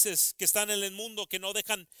países que están en el mundo, que no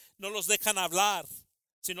los dejan hablar,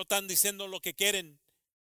 sino están diciendo lo que quieren.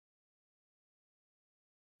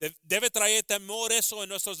 Debe traer temor eso en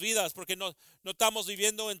nuestras vidas, porque no estamos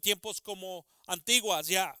viviendo en tiempos como antiguas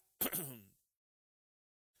ya,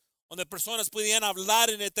 donde personas podían hablar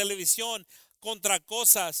en la televisión contra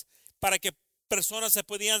cosas para que personas se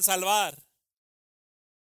podían salvar.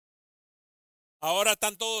 Ahora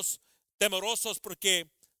están todos temerosos porque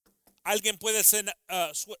alguien puede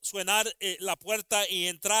suenar la puerta y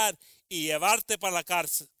entrar y llevarte para la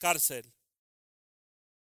cárcel.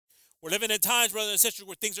 We're living in times, brothers and sisters,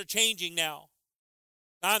 where things are changing now.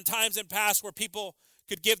 Not in times in past where people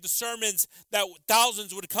could give the sermons that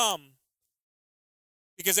thousands would come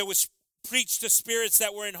because it was preached to spirits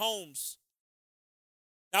that were in homes.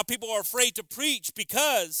 Now people are afraid to preach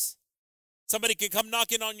because somebody can come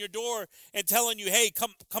knocking on your door and telling you, "Hey,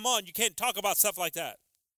 come on, you can't talk about stuff like that.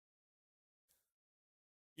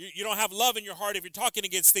 You don't have love in your heart if you're talking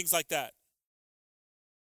against things like that."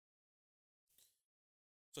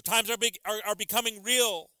 So times are becoming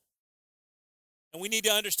real. And we need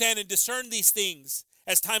to understand and discern these things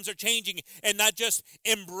as times are changing and not just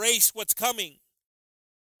embrace what's coming.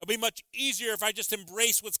 It'll be much easier if I just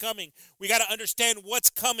embrace what's coming. We got to understand what's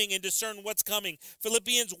coming and discern what's coming.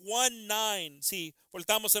 Philippians 1:9. Si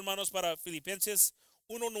voltamos, hermanos, para Filipenses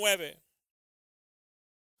 1:9.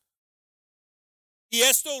 Y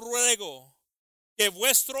esto ruego, que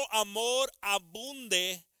vuestro amor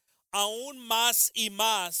abunde aún más y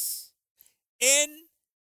más en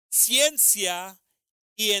ciencia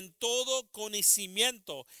y en todo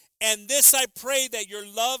conocimiento. And this I pray, that your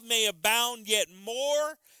love may abound yet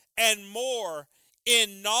more and more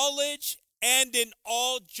in knowledge and in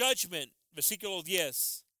all judgment. Versículo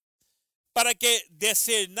 10. Para que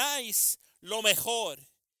discernáis lo mejor,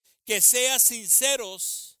 que seas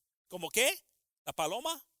sinceros, ¿como qué? La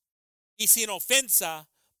paloma. Y sin ofensa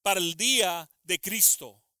para el día de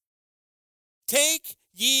Cristo. Take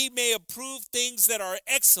ye may approve things that are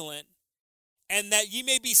excellent, and that ye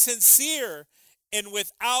may be sincere and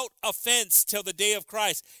without offense till the day of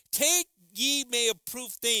Christ. Take ye may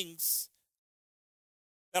approve things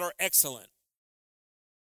that are excellent.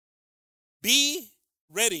 Be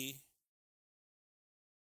ready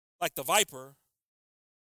like the viper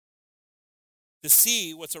to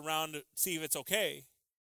see what's around, see if it's okay,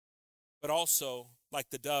 but also like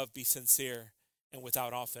the dove, be sincere and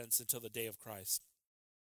without offense until the day of Christ.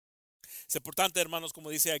 Es importante, hermanos, como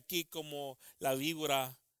dice aquí, como la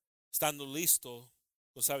víbora estando listo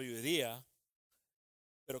con sabiduría,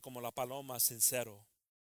 pero como la paloma sincero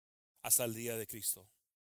hasta el día de Cristo.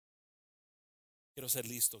 Quiero ser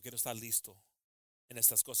listo, quiero estar listo en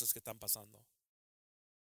estas cosas que están pasando.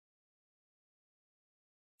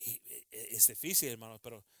 Y es difícil, hermanos,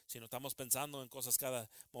 pero si no estamos pensando en cosas cada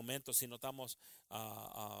momento, si no estamos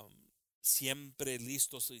siempre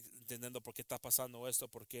listos, entendiendo por qué está pasando esto,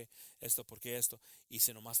 por qué esto, y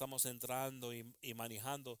si nomás estamos entrando y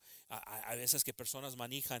manejando, hay veces que personas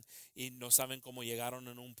manejan y no saben cómo llegaron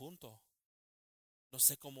en un punto. No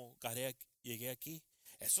sé cómo llegué aquí.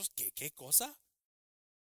 ¿Eso es qué cosa?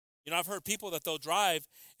 You know, I've heard people that they'll drive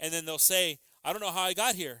and then they'll say, I don't know how I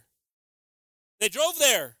got here. They drove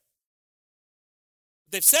there.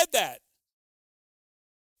 They've said that.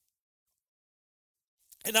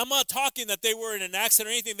 And I'm not talking that they were in an accident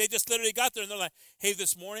or anything. They just literally got there and they're like, hey,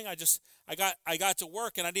 this morning I got to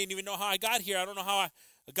work and I didn't even know how I got here. I don't know how I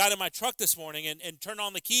got in my truck this morning and turned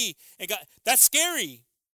on the key and that's scary.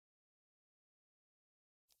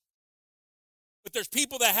 But there's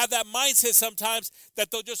people that have that mindset sometimes that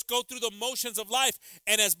they'll just go through the motions of life.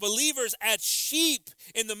 And as believers, as sheep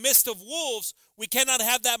in the midst of wolves, we cannot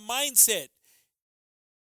have that mindset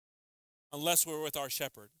unless we're with our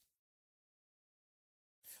shepherd.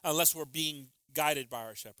 Unless we're being guided by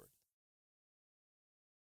our shepherd.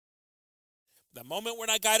 The moment we're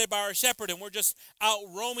not guided by our shepherd and we're just out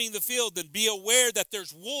roaming the field, then be aware that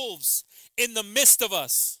there's wolves in the midst of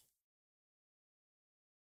us.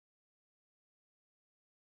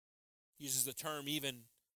 Uses the term even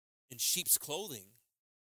in sheep's clothing.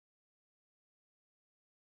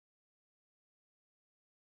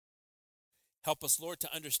 Help us, Lord,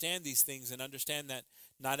 to understand these things and understand that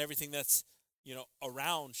not everything that's,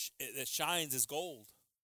 around that shines is gold.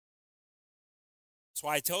 That's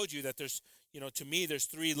why I told you that there's, to me, there's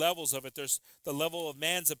three levels of it. There's the level of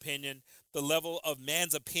man's opinion, the level of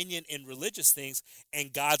man's opinion in religious things,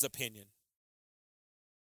 and God's opinion.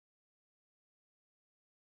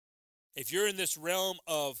 If you're in this realm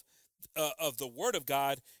of the Word of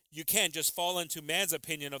God, you can't just fall into man's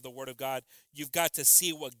opinion of the Word of God. You've got to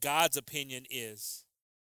see what God's opinion is,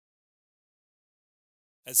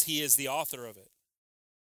 as He is the author of it.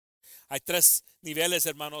 Hay tres niveles,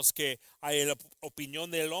 hermanos, que hay la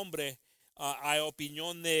opinión del hombre, hay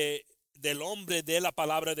opinión del hombre de la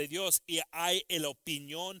palabra de Dios, y hay la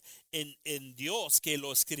opinión en Dios que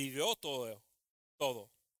lo escribió todo.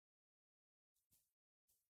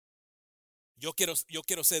 Yo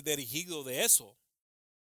quiero ser dirigido de eso.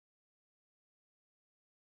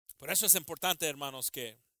 Por eso es importante, hermanos,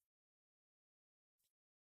 que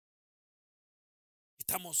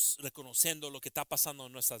estamos reconociendo lo que está pasando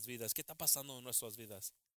en nuestras vidas. ¿Qué está pasando en nuestras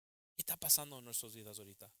vidas? ¿Qué está pasando en nuestras vidas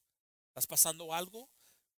ahorita? ¿Estás pasando algo?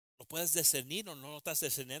 ¿Lo puedes discernir o no lo estás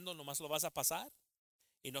discerniendo? ¿Nomás lo vas a pasar?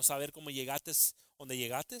 ¿Y no saber cómo llegaste donde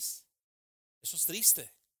llegaste? Eso es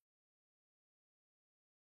triste.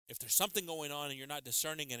 If there's something going on and you're not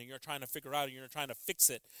discerning it and you're trying to figure out and you're trying to fix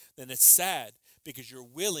it, then it's sad because you're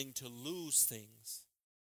willing to lose things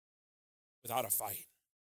without a fight.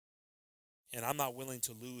 And I'm not willing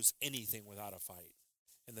to lose anything without a fight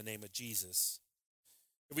in the name of Jesus.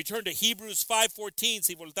 If we turn to Hebrews 5:14,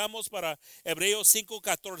 si voltamos para Hebreos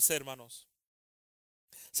 5:14, hermanos.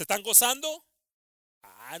 ¿Se están gozando?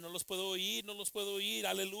 No los puedo oír.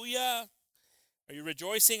 Aleluya. Are you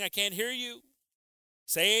rejoicing? I can't hear you.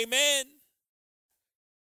 Say amen.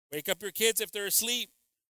 Wake up your kids if they're asleep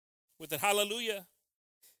with a hallelujah.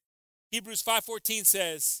 Hebrews 5:14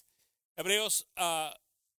 says, Hebreos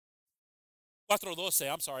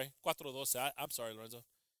 4:12. I'm sorry, 4:12. I'm sorry, Lorenzo.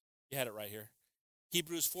 You had it right here.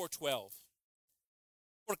 Hebrews 4:12.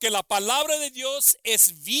 Porque la palabra de Dios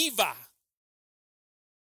es viva.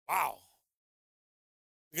 Wow.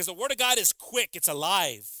 Because the word of God is quick, it's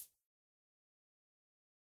alive.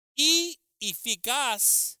 Y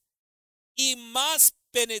eficaz y más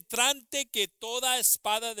penetrante que toda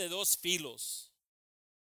espada de dos filos,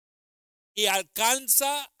 y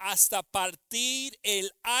alcanza hasta partir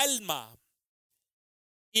el alma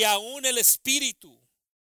y aún el espíritu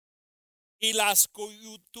y las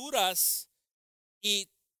coyunturas y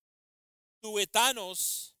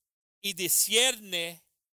tuétanos y discierne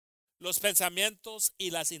los pensamientos y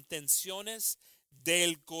las intenciones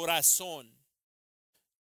del corazón.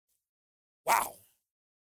 Wow.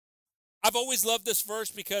 I've always loved this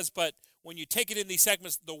verse but when you take it in these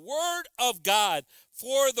segments, the word of God,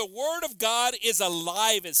 for the word of God is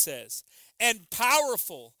alive, it says, and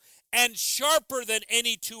powerful and sharper than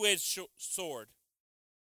any two-edged sword,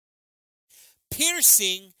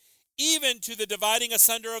 piercing even to the dividing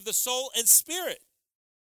asunder of the soul and spirit,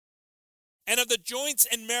 and of the joints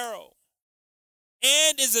and marrow,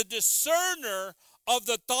 and is a discerner of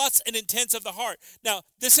the thoughts and intents of the heart. Now,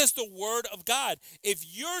 this is the word of God. If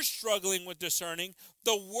you're struggling with discerning,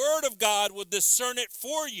 the word of God will discern it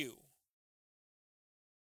for you.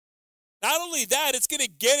 Not only that, it's going to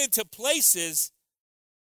get into places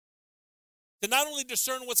to not only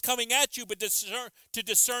discern what's coming at you, but to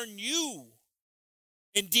discern you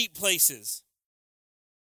in deep places.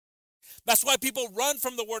 That's why people run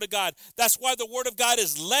from the Word of God. That's why the Word of God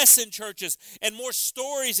is less in churches and more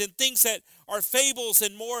stories and things that are fables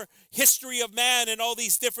and more history of man and all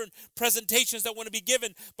these different presentations that want to be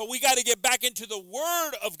given. But we got to get back into the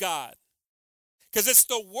Word of God, because it's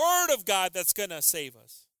the Word of God that's going to save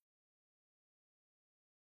us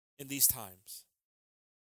in these times.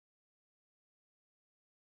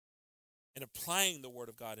 And applying the Word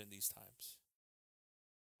of God in these times.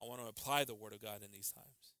 I want to apply the Word of God in these times.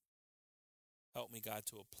 Help me, God,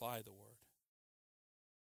 to apply the word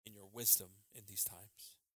in your wisdom in these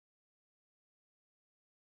times.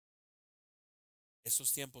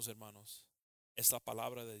 Esos tiempos, hermanos, es la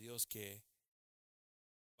palabra de Dios que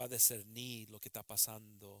va a discernir lo que está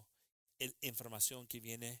pasando, información que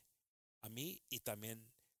viene a mí y también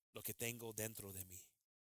lo que tengo dentro de mí.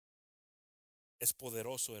 Es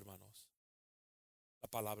poderoso, hermanos, la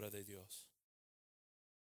palabra de Dios.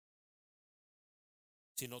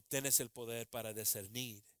 Si no tienes el poder para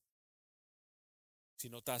discernir, si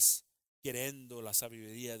no estás queriendo la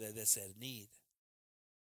sabiduría de discernir,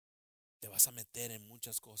 te vas a meter en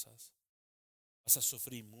muchas cosas. Vas a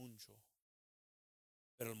sufrir mucho.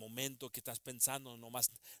 Pero el momento que estás pensando,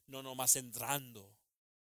 no nomás entrando,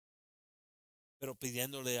 pero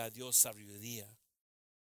pidiéndole a Dios sabiduría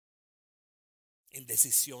en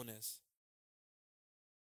decisiones.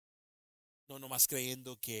 No nomás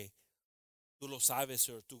creyendo que tú lo sabes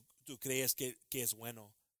o tú crees que es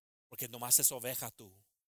bueno, porque nomás es oveja tú.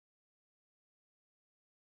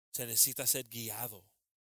 Se necesita ser guiado.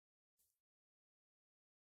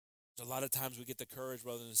 A lot of times we get the courage,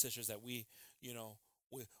 brothers and sisters, that we're going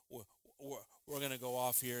to go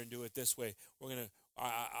off here and do it this way.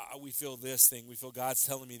 We feel this thing. We feel God's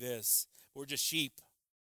telling me this. We're just sheep.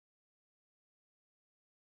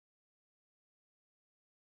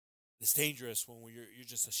 It's dangerous when you're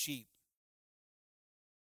just a sheep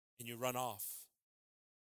and you run off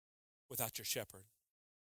without your shepherd,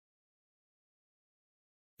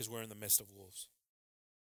 because we're in the midst of wolves.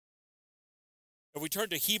 If we turn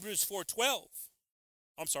to Hebrews 4:12,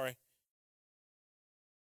 I'm sorry.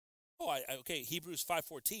 Hebrews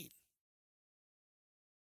 5:14.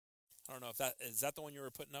 I don't know if is that the one you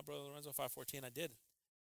were putting up, Brother Lorenzo, 5:14? I did.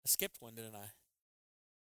 I skipped one, didn't I?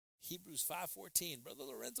 Hebrews 5:14. Brother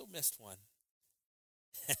Lorenzo missed one.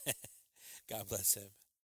 God bless him.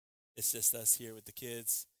 It's just us here with the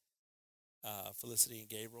kids, Felicity and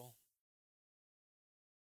Gabriel.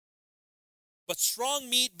 But strong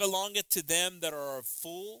meat belongeth to them that are of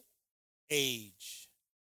full age,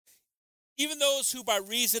 even those who by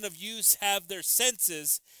reason of use have their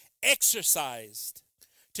senses exercised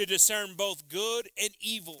to discern both good and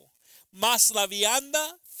evil. Mas la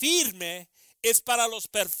vianda firme es para los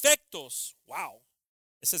perfectos. Wow,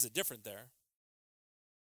 it says it different there.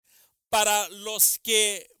 Para los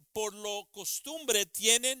que por lo costumbre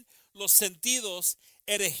tienen los sentidos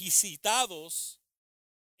ejercitados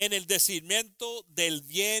en el discernimiento del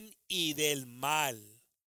bien y del mal.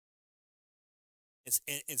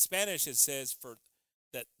 In Spanish it says for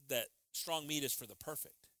that strong meat is for the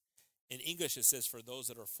perfect. In English it says for those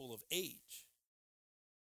that are full of age.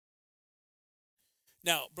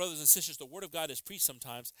 Now, brothers and sisters, the word of God is preached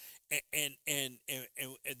sometimes, and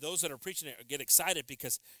those that are preaching it get excited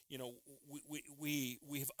because, you know, we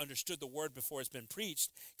have understood the word before it's been preached.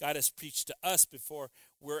 God has preached to us before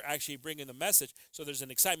we're actually bringing the message. So there's an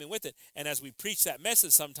excitement with it. And as we preach that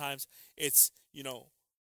message, sometimes it's, you know,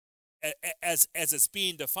 as it's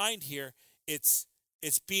being defined here, it's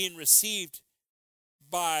being received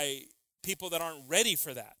by people that aren't ready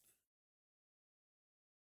for that.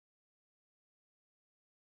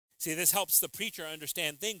 See, this helps the preacher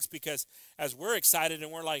understand things because as we're excited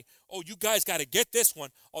and we're like, oh, you guys got to get this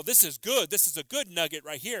one. Oh, this is good. This is a good nugget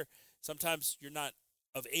right here. Sometimes you're not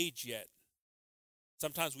of age yet.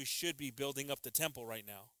 Sometimes we should be building up the temple right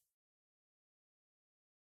now.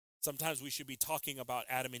 Sometimes we should be talking about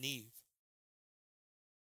Adam and Eve,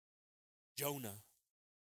 Jonah,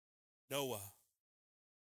 Noah.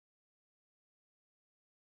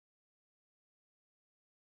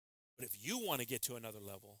 But if you want to get to another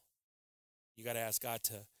level, you got to ask God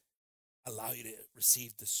to allow you to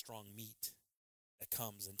receive the strong meat that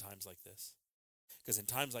comes in times like this. Because in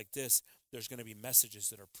times like this, there's going to be messages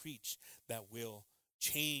that are preached that will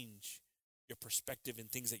change your perspective in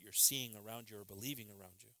things that you're seeing around you or believing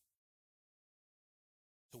around you.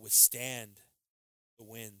 To withstand the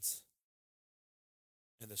winds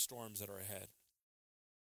and the storms that are ahead.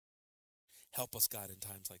 Help us, God, in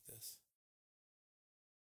times like this.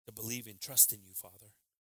 To believe and trust in you, Father.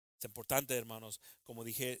 Es importante, hermanos, como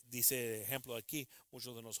dice ejemplo aquí,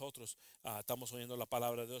 muchos de nosotros estamos oyendo la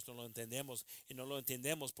palabra de Dios, no lo entendemos y no lo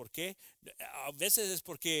entendemos. ¿Por qué? A veces es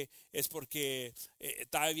porque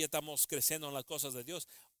todavía estamos creciendo en las cosas de Dios.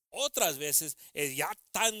 Otras veces ya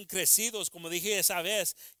tan crecidos, como dije esa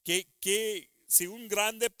vez, que si un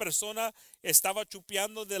grande persona estaba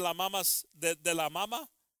chupeando de la mama,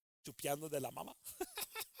 chupeando de la mama,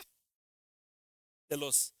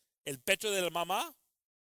 el pecho de la mamá.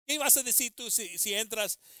 ¿Qué vas a decir tú si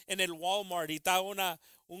entras en el Walmart y está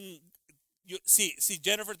si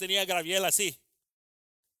Jennifer tenía Graviel así?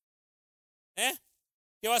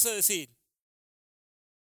 ¿Qué vas a decir?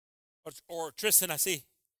 O Tristan así.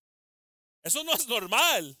 Eso no es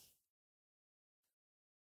normal.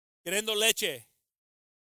 Queriendo leche.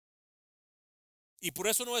 Y por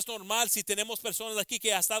eso no es normal si tenemos personas aquí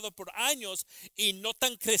que han estado por años y no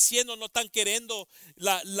están creciendo, no están queriendo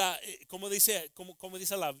 ¿cómo dice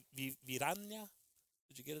la virania?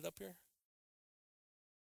 Did you get it up here?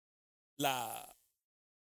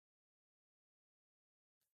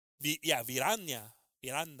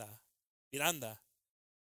 Viranda.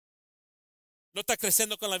 No está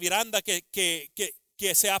creciendo con la viranda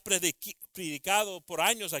que se ha predicado por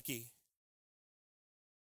años aquí.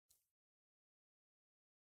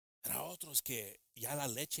 Para otros que ya la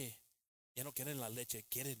leche, ya no quieren la leche,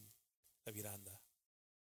 quieren la viranda.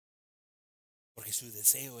 Porque su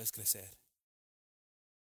deseo es crecer.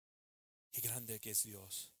 Qué grande que es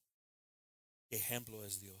Dios. Qué ejemplo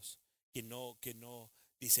es Dios. Que no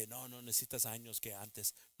dice, no necesitas años que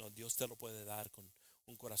antes. No, Dios te lo puede dar con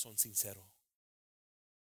un corazón sincero.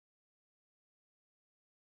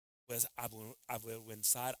 Puedes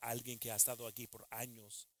avergüenzar a alguien que ha estado aquí por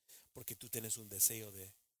años porque tú tienes un deseo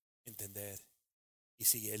de entender y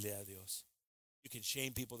seguirle a Dios. You can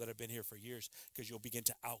shame people that have been here for years because you'll begin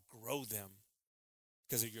to outgrow them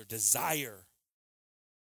because of your desire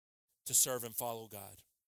to serve and follow God.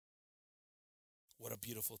 What a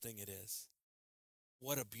beautiful thing it is.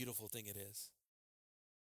 What a beautiful thing it is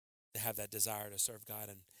to have that desire to serve God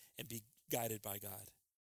and be guided by God.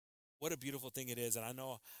 What a beautiful thing it is. And I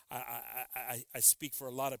know I speak for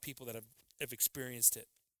a lot of people that have experienced it.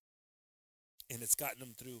 And it's gotten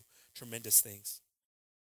them through tremendous things.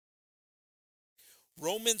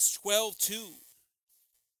 Romans 12:2.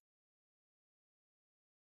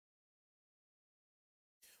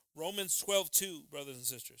 Romans 12:2, brothers and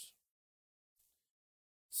sisters.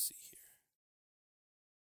 Let's see here.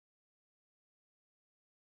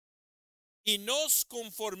 Y no os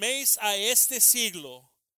conforméis a este siglo,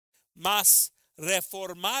 mas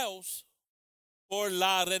reformaos por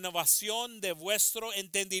la renovación de vuestro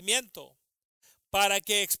entendimiento, para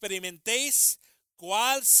que experimentéis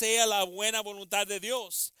cuál sea la buena voluntad de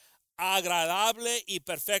Dios, agradable y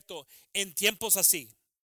perfecto en tiempos así,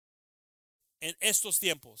 en estos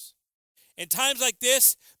tiempos. In times like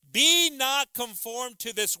this, be not conformed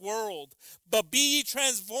to this world, but be ye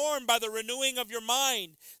transformed by the renewing of your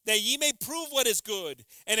mind, that ye may prove what is good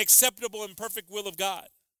and acceptable and perfect will of God.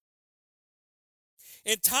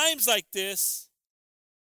 In times like this,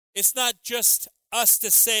 it's not just us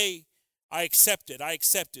to say, I accept it.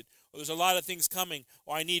 Or there's a lot of things coming,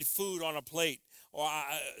 or I need food on a plate, or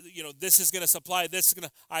this is going to supply,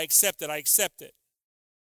 I accept it.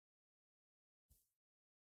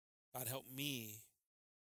 God, help me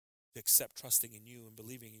to accept trusting in you and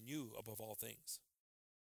believing in you above all things.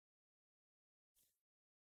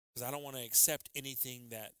 Because I don't want to accept anything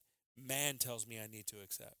that man tells me I need to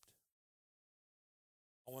accept.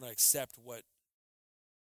 I want to accept what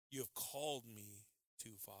you have called me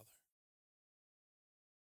to, Father.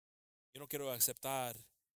 Yo no quiero aceptar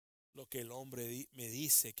lo que el hombre me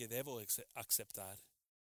dice que debo aceptar.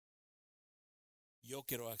 Yo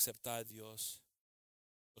quiero aceptar, Dios,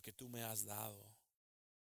 lo que tú me has dado,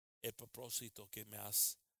 el propósito que me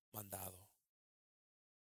has mandado.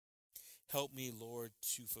 Help me, Lord,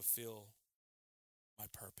 to fulfill my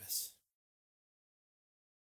purpose.